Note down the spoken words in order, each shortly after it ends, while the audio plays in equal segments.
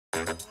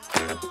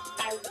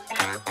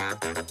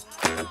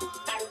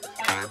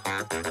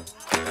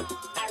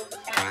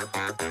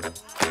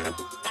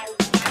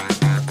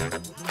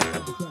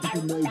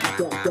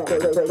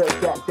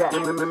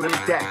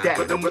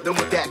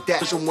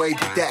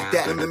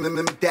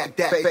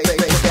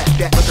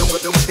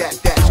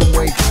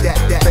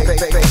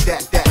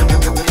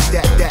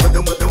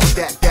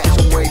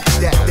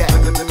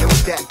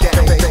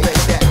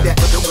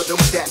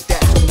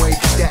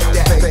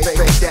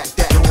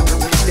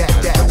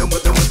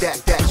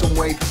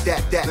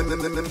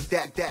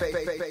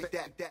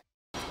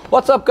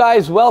What's up,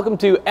 guys? Welcome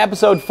to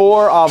episode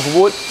 4 of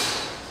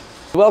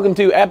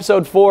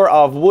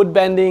wood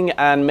bending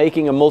and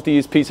making a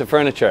multi-use piece of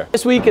furniture.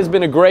 This week has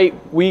been a great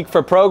week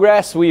for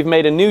progress. We've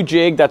made a new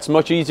jig that's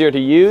much easier to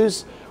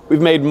use.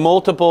 We've made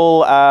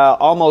multiple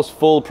almost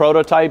full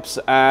prototypes,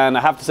 and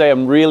I have to say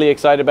I'm really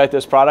excited about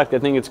this product. I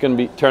think it's going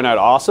to turn out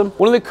awesome.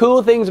 One of the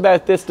cool things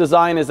about this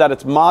design is that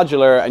it's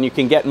modular and you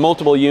can get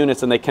multiple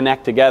units and they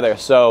connect together.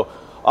 So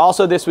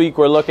also this week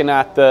we're looking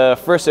at the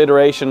first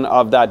iteration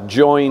of that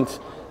joint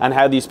and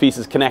how these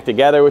pieces connect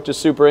together, which is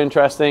super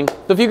interesting.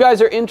 So if you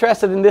guys are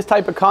interested in this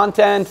type of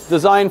content,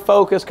 design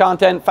focused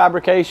content,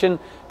 fabrication,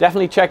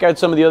 definitely check out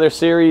some of the other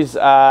series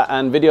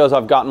and videos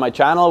I've got on my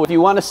channel. If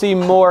you want to see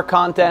more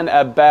content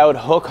about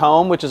Hoek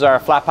Home, which is our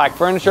flat pack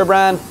furniture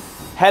brand,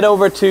 head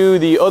over to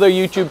the other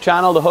YouTube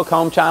channel, the Hoek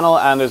Home channel,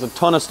 and there's a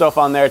ton of stuff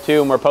on there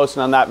too, and we're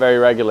posting on that very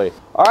regularly.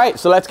 All right,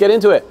 so let's get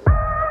into it.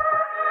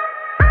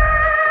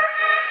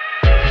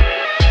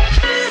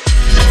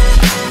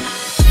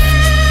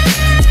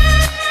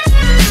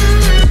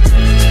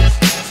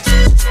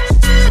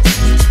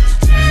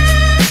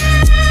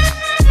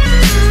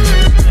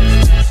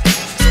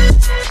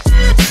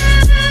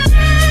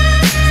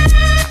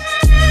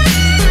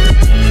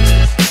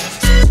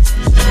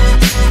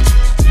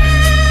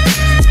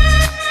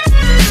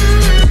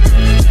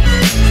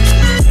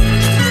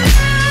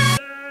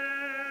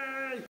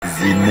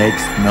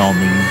 Next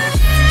morning.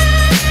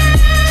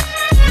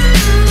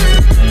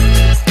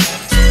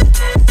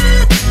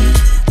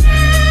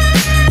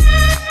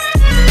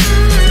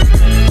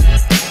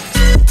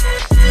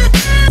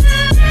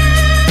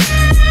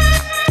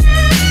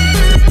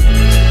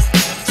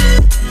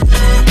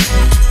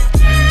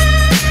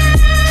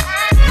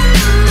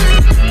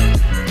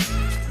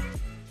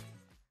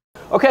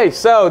 Okay,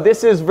 so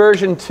this is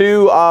version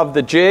 2 of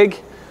the jig.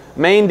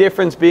 Main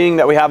difference being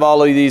that we have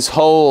all of these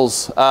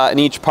holes in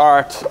each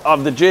part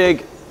of the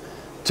jig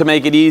to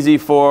make it easy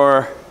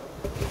for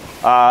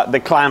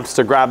the clamps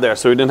to grab there,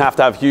 so we didn't have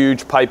to have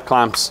huge pipe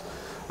clamps.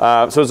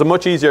 So it's a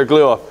much easier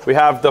glue up. We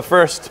have the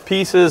first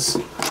pieces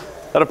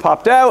that have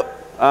popped out,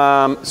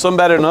 some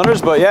better than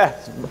others, but yeah,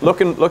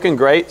 looking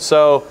great.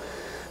 So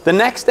the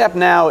next step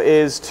now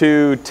is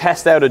to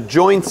test out a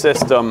joint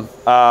system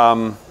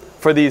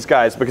for these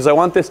guys, because I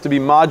want this to be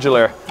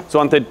modular, so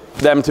I wanted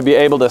them to be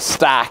able to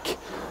stack.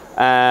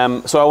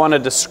 So I want a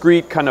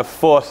discrete kind of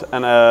foot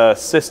and a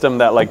system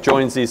that like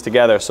joins these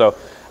together. So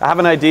I have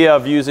an idea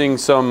of using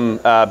some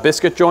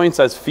biscuit joints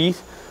as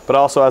feet, but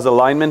also as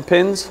alignment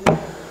pins.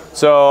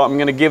 So I'm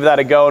going to give that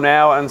a go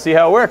now and see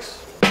how it works.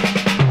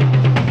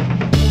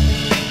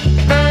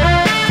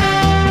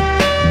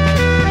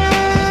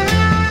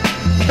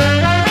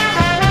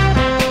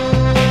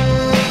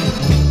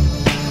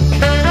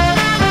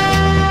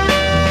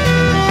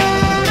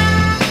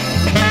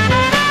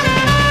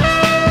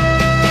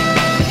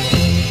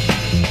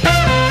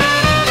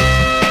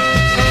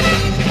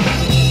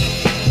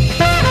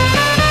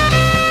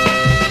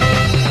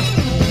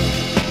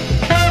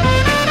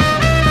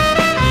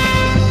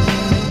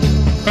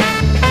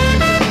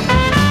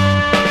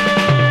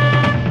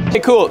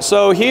 Cool.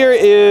 So here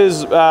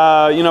is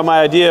my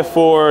idea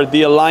for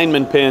the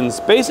alignment pins.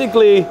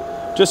 Basically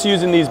just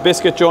using these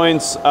biscuit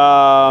joints.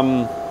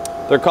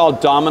 They're called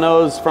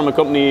dominoes from a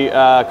company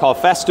called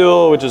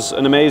Festool, which is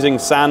an amazing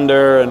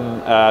sander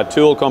and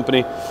tool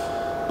company.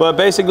 But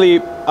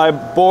basically I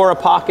bore a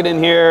pocket in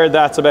here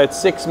that's about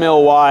 6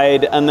 mil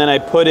wide, and then I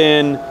put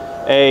in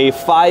a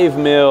 5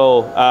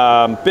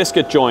 mil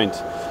biscuit joint.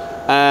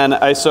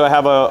 And so I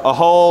have a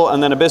hole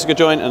and then a biscuit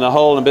joint and a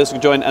hole and a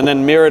biscuit joint, and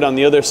then mirrored on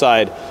the other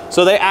side.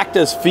 So they act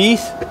as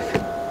feet,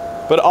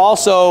 but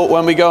also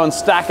when we go and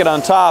stack it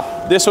on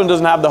top, this one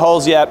doesn't have the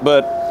holes yet,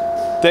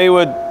 but they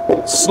would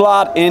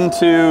slot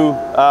into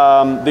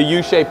the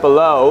U shape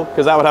below,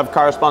 because that would have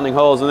corresponding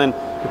holes, and then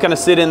you kind of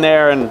sit in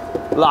there and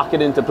lock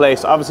it into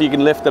place. Obviously you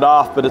can lift it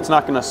off, but it's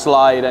not going to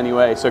slide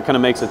anyway, so it kind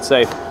of makes it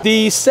safe.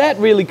 The set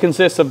really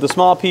consists of the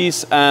small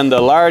piece and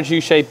the large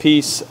U-shaped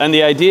piece, and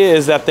the idea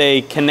is that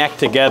they connect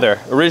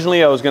together.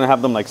 Originally I was going to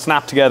have them like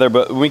snap together,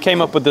 but we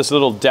came up with this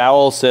little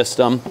dowel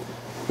system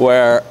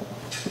where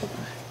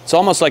it's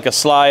almost like a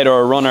slide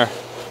or a runner,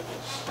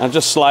 and it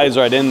just slides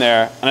right in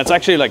there, and it's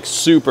actually like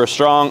super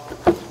strong,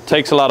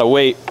 takes a lot of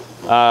weight.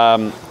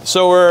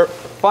 So we're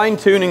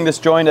fine-tuning this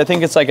joint. I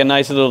think it's like a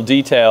nice little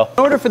detail.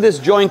 In order for this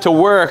joint to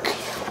work,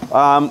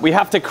 we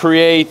have to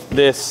create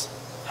this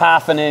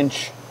 1/2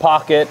 inch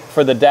pocket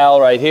for the dowel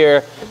right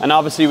here, and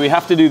obviously we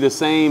have to do the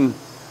same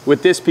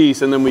with this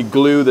piece, and then we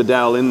glue the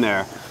dowel in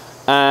there.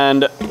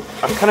 And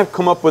I've kind of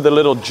come up with a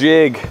little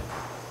jig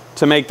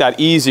to make that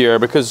easier,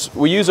 because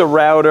we use a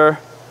router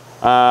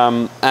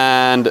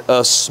and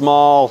a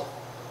small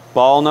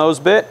ball nose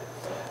bit,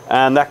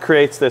 and that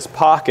creates this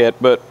pocket.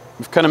 But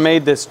we've kind of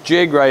made this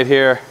jig right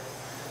here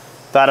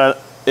that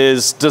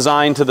is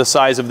designed to the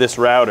size of this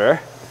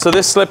router. So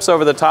this slips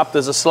over the top.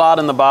 There's a slot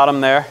in the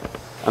bottom there,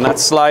 and that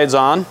slides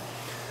on.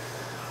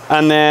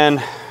 And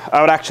then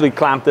I would actually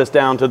clamp this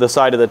down to the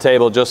side of the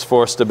table just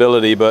for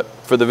stability, but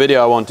for the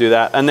video I won't do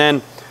that. And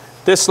then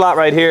this slot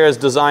right here is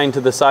designed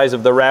to the size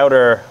of the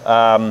router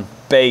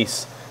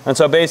base. And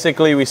so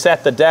basically we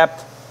set the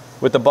depth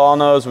with the ball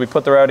nose, we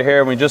put the router here,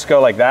 and we just go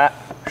like that,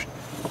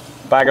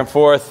 back and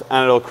forth,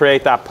 and it'll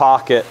create that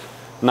pocket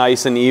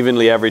nice and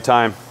evenly every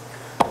time.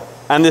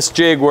 And this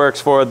jig works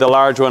for the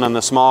large one and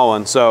the small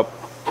one, so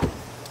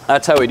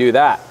that's how we do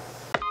that.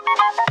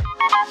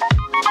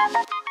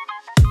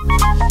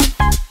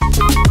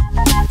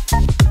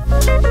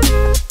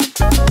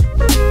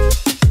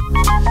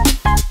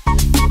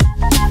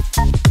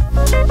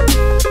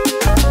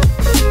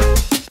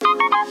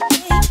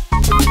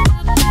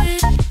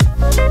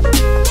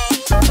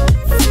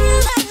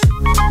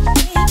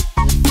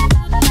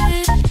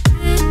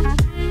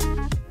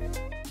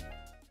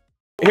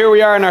 Here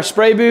we are in our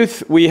spray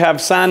booth. We have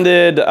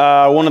sanded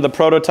one of the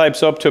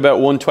prototypes up to about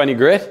 120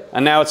 grit,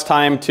 and now it's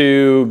time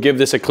to give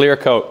this a clear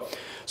coat.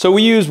 So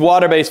we use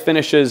water-based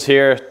finishes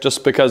here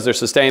just because they're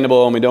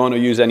sustainable and we don't want to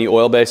use any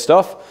oil-based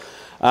stuff.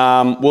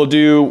 We'll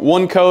do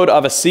one coat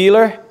of a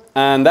sealer,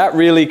 and that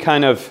really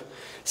kind of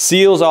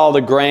seals all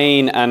the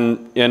grain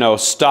and, you know,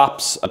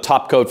 stops a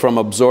top coat from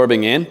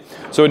absorbing in.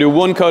 So we do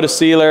one coat of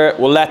sealer,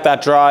 we'll let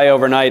that dry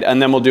overnight, and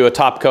then we'll do a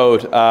top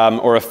coat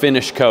or a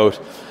finish coat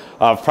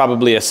of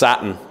probably a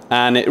satin.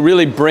 And it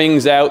really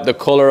brings out the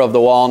color of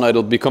the walnut.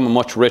 It'll become a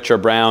much richer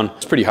brown.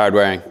 It's pretty hard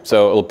wearing,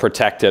 so it'll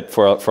protect it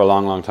for a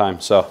long, long time.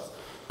 So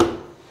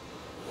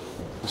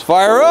let's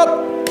fire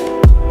up.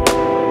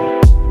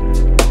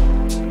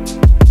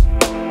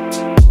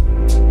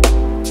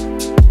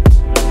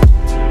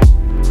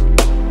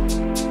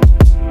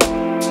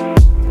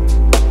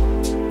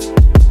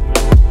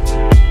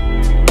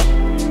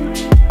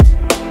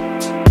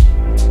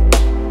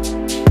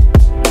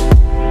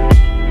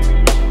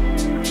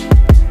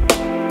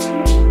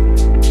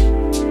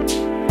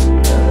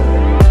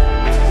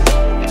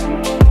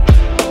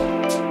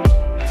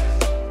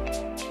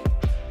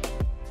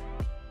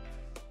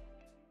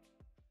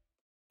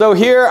 So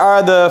here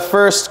are the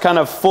first kind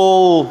of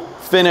full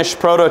finished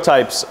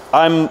prototypes.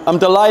 I'm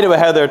delighted with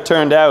how they're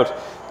turned out.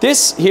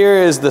 This here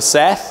is the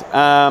set.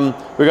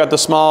 We got the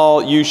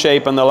small U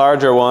shape and the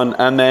larger one,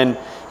 and then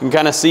you can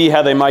kind of see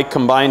how they might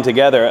combine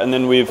together. And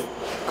then we've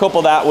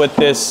coupled that with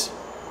this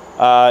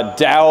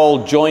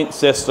dowel joint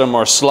system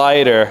or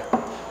slider,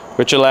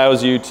 which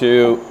allows you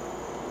to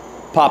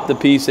pop the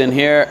piece in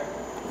here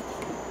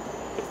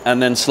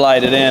and then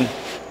slide it in.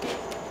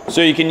 So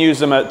you can use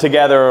them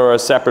together or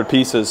as separate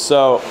pieces.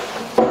 So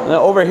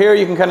over here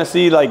you can kind of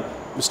see, like,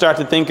 start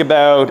to think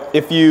about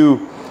if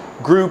you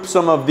group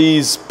some of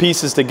these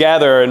pieces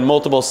together in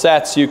multiple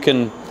sets, you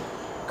can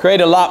create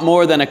a lot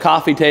more than a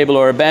coffee table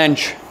or a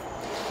bench.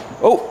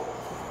 Oh,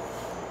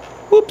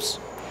 whoops.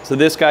 So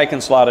this guy can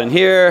slot in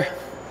here.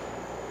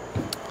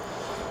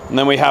 And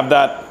then we have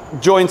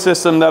that joint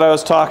system that I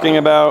was talking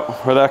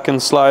about, where that can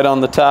slide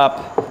on the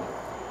top.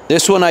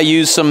 This one I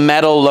use some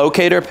metal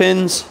locator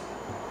pins,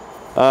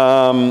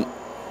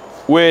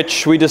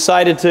 which we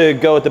decided to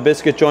go with the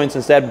biscuit joints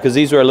instead because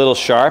these were a little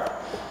sharp.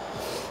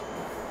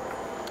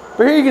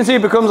 But here you can see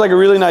it becomes like a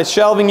really nice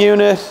shelving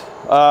unit.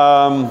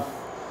 And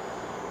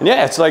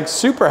yeah, it's like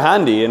super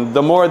handy, and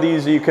the more of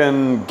these you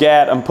can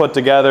get and put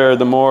together,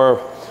 the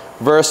more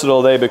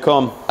versatile they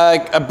become.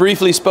 I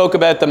briefly spoke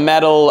about the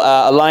metal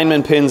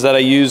alignment pins that I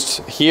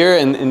used here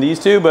in these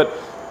two, but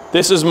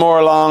this is more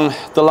along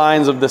the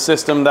lines of the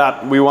system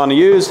that we want to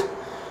use.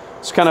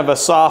 It's kind of a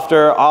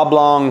softer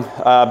oblong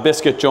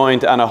biscuit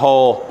joint and a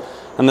hole,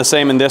 and the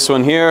same in this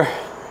one here.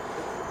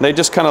 They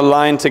just kind of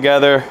line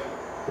together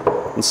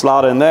and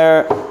slot in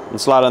there and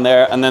slot in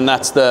there, and then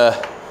that's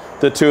the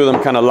two of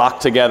them kind of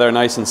locked together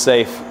nice and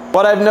safe.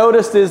 What I've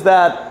noticed is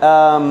that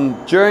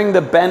during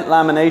the bent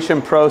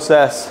lamination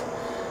process,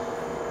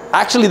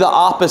 actually the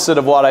opposite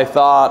of what I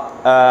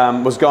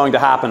thought was going to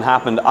happen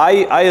happened.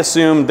 I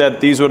assumed that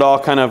these would all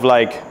kind of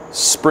like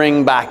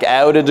spring back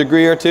out a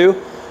degree or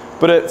two,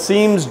 but it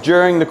seems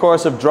during the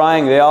course of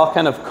drying they all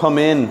kind of come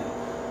in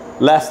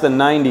less than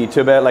 90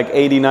 to about like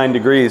 89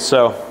 degrees.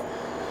 So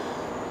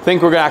I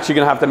think we're actually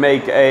going to have to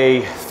make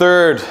a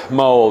third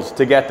mold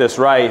to get this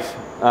right,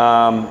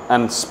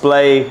 and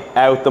splay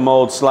out the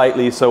mold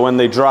slightly so when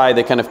they dry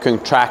they kind of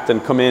contract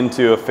and come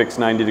into a fixed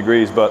 90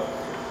 degrees. But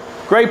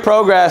great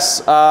progress,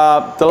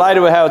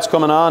 delighted with how it's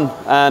coming on,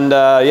 and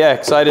yeah,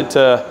 excited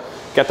to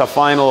get the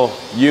final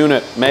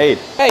unit made.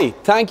 Hey,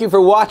 thank you for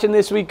watching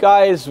this week,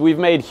 guys. We've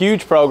made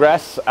huge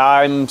progress.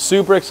 I'm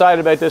super excited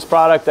about this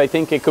product. I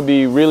think it could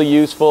be really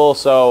useful.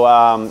 So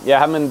yeah, I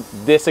haven't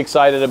been this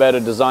excited about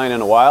a design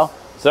in a while.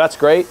 So that's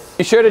great.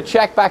 Be sure to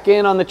check back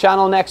in on the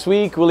channel next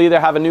week. We'll either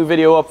have a new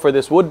video up for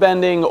this wood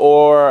bending,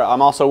 or I'm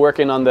also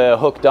working on the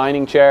Hook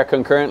dining chair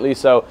concurrently.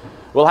 So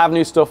we'll have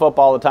new stuff up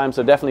all the time.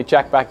 So definitely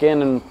check back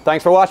in, and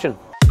thanks for watching.